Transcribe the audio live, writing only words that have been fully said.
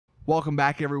Welcome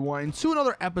back everyone to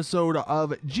another episode of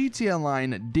GTA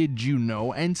Online Did You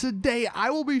Know? And today I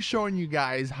will be showing you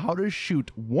guys how to shoot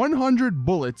 100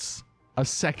 bullets a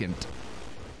second.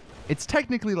 It's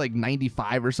technically like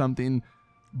 95 or something,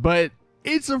 but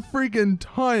it's a freaking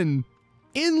ton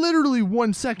in literally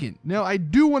 1 second. Now I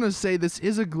do want to say this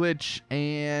is a glitch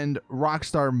and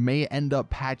Rockstar may end up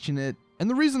patching it. And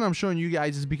the reason I'm showing you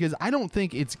guys is because I don't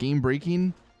think it's game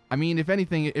breaking. I mean, if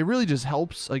anything, it really just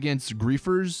helps against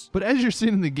griefers. But as you're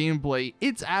seeing in the gameplay,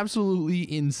 it's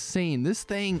absolutely insane. This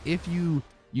thing, if you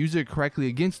use it correctly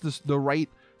against the right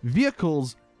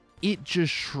vehicles, it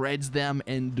just shreds them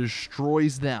and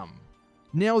destroys them.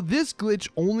 Now, this glitch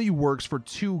only works for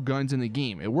 2 guns in the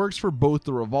game. It works for both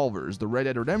the revolvers, the Red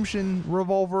Dead Redemption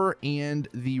revolver and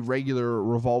the regular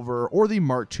revolver or the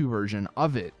Mark II version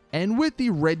of it. And with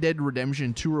the Red Dead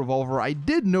Redemption 2 revolver, I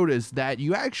did notice that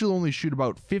you actually only shoot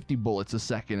about 50 bullets a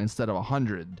second instead of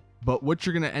 100. But what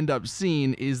you're going to end up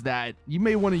seeing is that you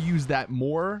may want to use that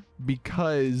more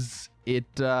because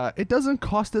it doesn't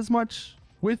cost as much.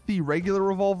 With the regular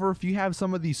revolver, if you have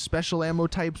some of these special ammo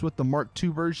types with the Mark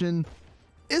II version,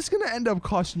 it's going to end up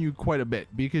costing you quite a bit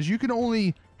because you can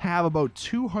only have about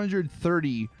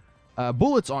 230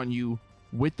 bullets on you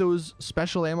with those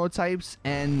special ammo types.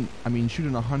 And I mean,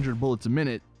 shooting 100 bullets a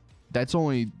minute, that's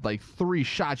only like 3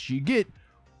 shots you get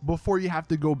before you have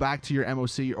to go back to your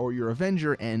MOC or your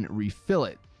Avenger and refill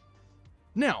it.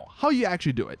 Now, how you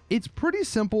actually do it, it's pretty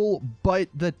simple, but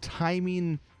the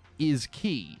timing is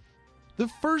key. The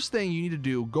first thing you need to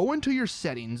do, go into your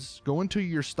settings, go into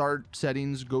your start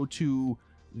settings, go to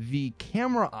the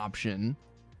camera option,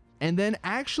 and then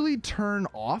actually turn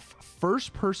off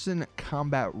first person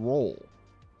combat roll.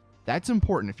 That's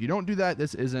important. If you don't do that,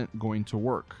 this isn't going to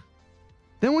work.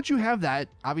 Then once you have that,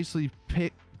 obviously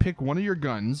pick one of your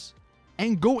guns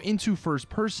and go into first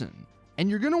person. And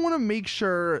you're going to want to make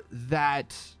sure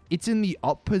that it's in the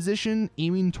up position,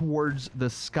 aiming towards the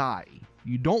sky.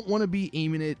 You don't want to be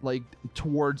aiming it like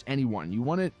towards anyone. You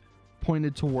want it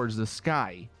pointed towards the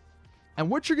sky. And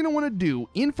what you're going to want to do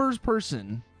in first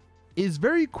person is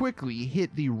very quickly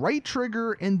hit the right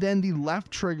trigger and then the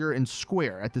left trigger and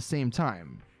square at the same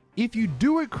time. If you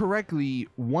do it correctly,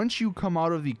 once you come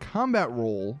out of the combat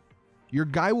roll, your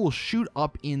guy will shoot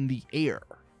up in the air.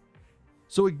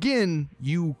 So again,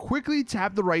 you quickly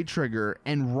tap the right trigger,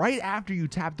 and right after you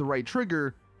tap the right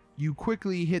trigger, you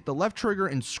quickly hit the left trigger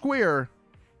and square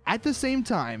at the same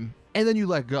time, and then you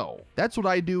let go. That's what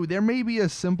I do. There may be a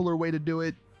simpler way to do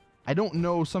it. I don't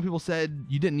know. Some people said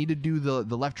you didn't need to do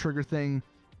the left trigger thing,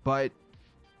 but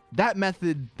that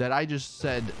method that I just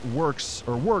said worked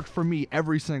for me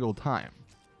every single time.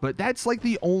 But that's like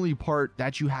the only part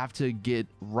that you have to get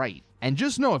right. And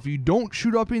just know, if you don't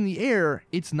shoot up in the air,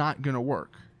 it's not going to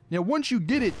work. Now, once you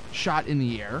get it shot in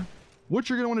the air, what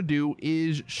you're going to want to do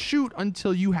is shoot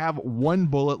until you have 1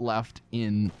 bullet left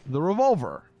in the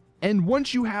revolver. And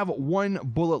once you have 1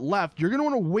 bullet left, you're going to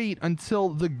want to wait until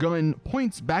the gun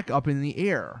points back up in the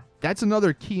air. That's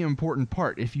another key important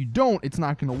part. If you don't, it's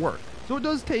not going to work. So it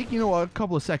does take, a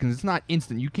couple of seconds. It's not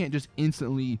instant. You can't just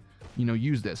instantly,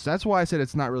 use this. That's why I said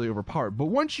it's not really overpowered. But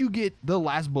once you get the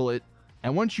last bullet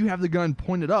and once you have the gun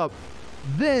pointed up,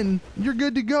 then you're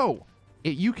good to go.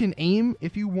 You can aim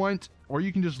if you want, or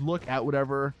you can just look at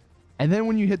whatever. And then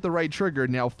when you hit the right trigger,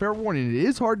 now fair warning, it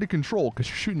is hard to control because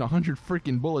you're shooting 100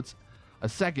 freaking bullets a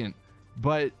second,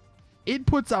 but it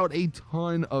puts out a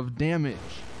ton of damage.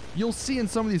 You'll see in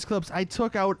some of these clips, I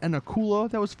took out an Akula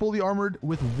that was fully armored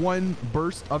with 1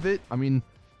 burst of it. I mean,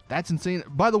 that's insane.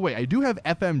 By the way, I do have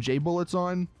FMJ bullets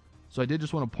on, so I did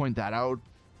just want to point that out.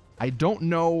 I don't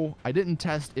know, I didn't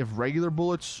test if regular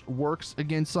bullets works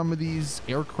against some of these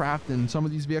aircraft and some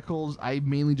of these vehicles. I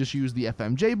mainly just use the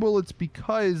FMJ bullets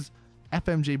because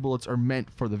FMJ bullets are meant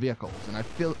for the vehicles, and I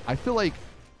feel like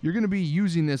you're going to be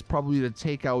using this probably to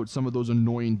take out some of those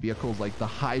annoying vehicles like the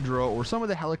Hydra or some of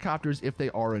the helicopters if they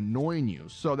are annoying you.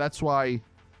 So that's why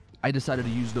I decided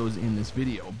to use those in this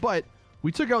video. But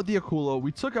we took out the Akula,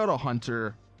 we took out a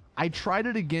Hunter. I tried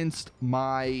it against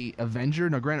my Avenger.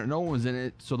 Now granted, no one was in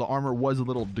it, so the armor was a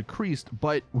little decreased,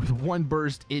 but with 1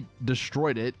 burst, it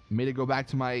destroyed it, made it go back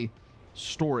to my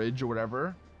storage or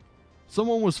whatever.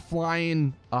 Someone was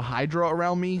flying a Hydra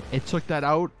around me. It took that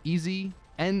out easy.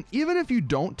 And even if you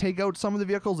don't take out some of the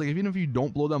vehicles, like even if you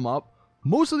don't blow them up,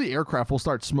 most of the aircraft will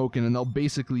start smoking and they'll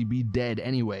basically be dead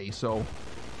anyway. So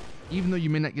even though you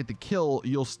may not get the kill,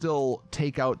 you'll still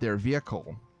take out their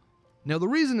vehicle. Now, the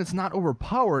reason it's not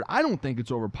overpowered, I don't think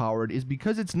it's overpowered, is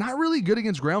because it's not really good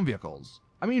against ground vehicles.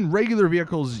 I mean, regular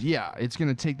vehicles, yeah, it's going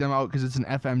to take them out because it's an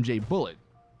FMJ bullet.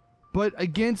 But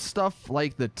against stuff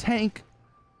like the tank,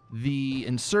 the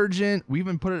Insurgent. We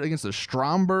even put it against the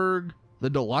Stromberg, the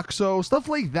Deluxo, stuff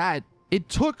like that. It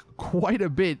took quite a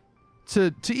bit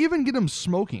to even get them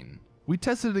smoking. We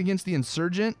tested it against the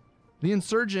Insurgent. The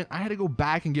Insurgent, I had to go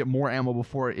back and get more ammo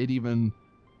before it even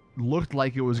looked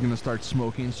like it was going to start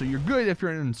smoking. So you're good if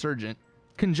you're an Insurgent.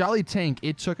 Kanjali Tank,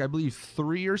 it took, I believe,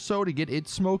 3 or so to get it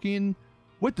smoking.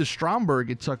 With the Stromberg,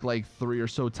 it took like 3 or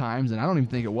so times, and I don't even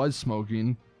think it was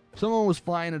smoking. Someone was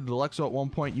flying a Deluxo at one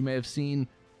point, you may have seen,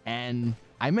 and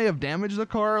I may have damaged the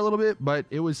car a little bit, but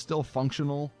it was still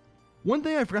functional. One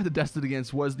thing I forgot to test it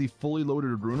against was the fully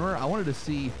loaded Ruiner. I wanted to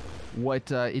see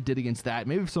what it did against that.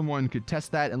 Maybe if someone could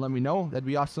test that and let me know, that'd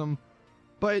be awesome.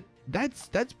 But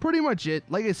that's pretty much it.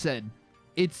 Like I said,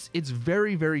 it's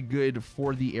very, very good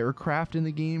for the aircraft in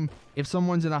the game. If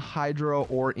someone's in a Hydra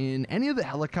or in any of the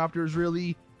helicopters,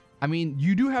 really, I mean,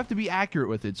 you do have to be accurate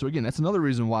with it. So again, that's another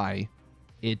reason why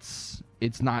it's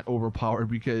not overpowered,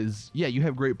 because yeah, you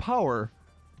have great power,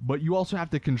 but you also have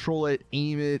to control it,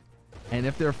 aim it, and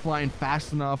if they're flying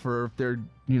fast enough, or if they're,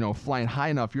 you know, flying high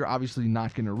enough, you're obviously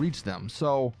not going to reach them.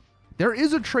 So there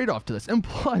is a trade-off to this. And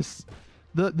plus,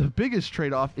 the biggest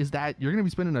trade-off is that you're going to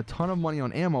be spending a ton of money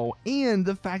on ammo, and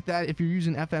the fact that if you're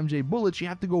using FMJ bullets, you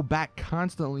have to go back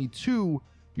constantly to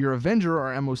your Avenger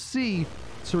or MOC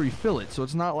to refill it. So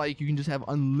it's not like you can just have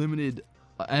an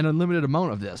unlimited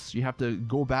amount of this. You have to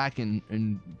go back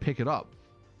and pick it up.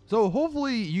 So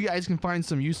hopefully you guys can find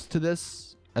some use to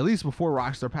this, at least before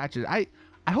Rockstar patches it.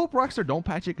 I hope Rockstar don't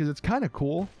patch it, because it's kind of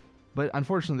cool, but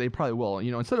unfortunately they probably will.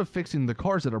 You know, instead of fixing the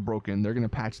cars that are broken, they're going to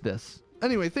patch this.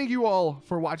 Anyway, thank you all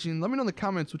for watching. Let me know in the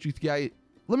comments what you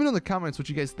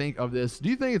guys think of this. Do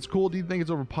you think it's cool? Do you think it's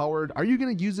overpowered? Are you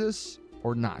going to use this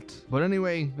or not? But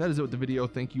anyway, that is it with the video.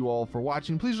 Thank you all for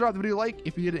watching. Please drop the video a like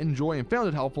if you did enjoy and found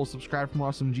it helpful. Subscribe for more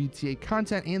awesome GTA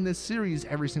content and this series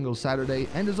every single Saturday.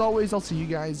 And as always, I'll see you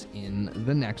guys in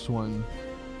the next one.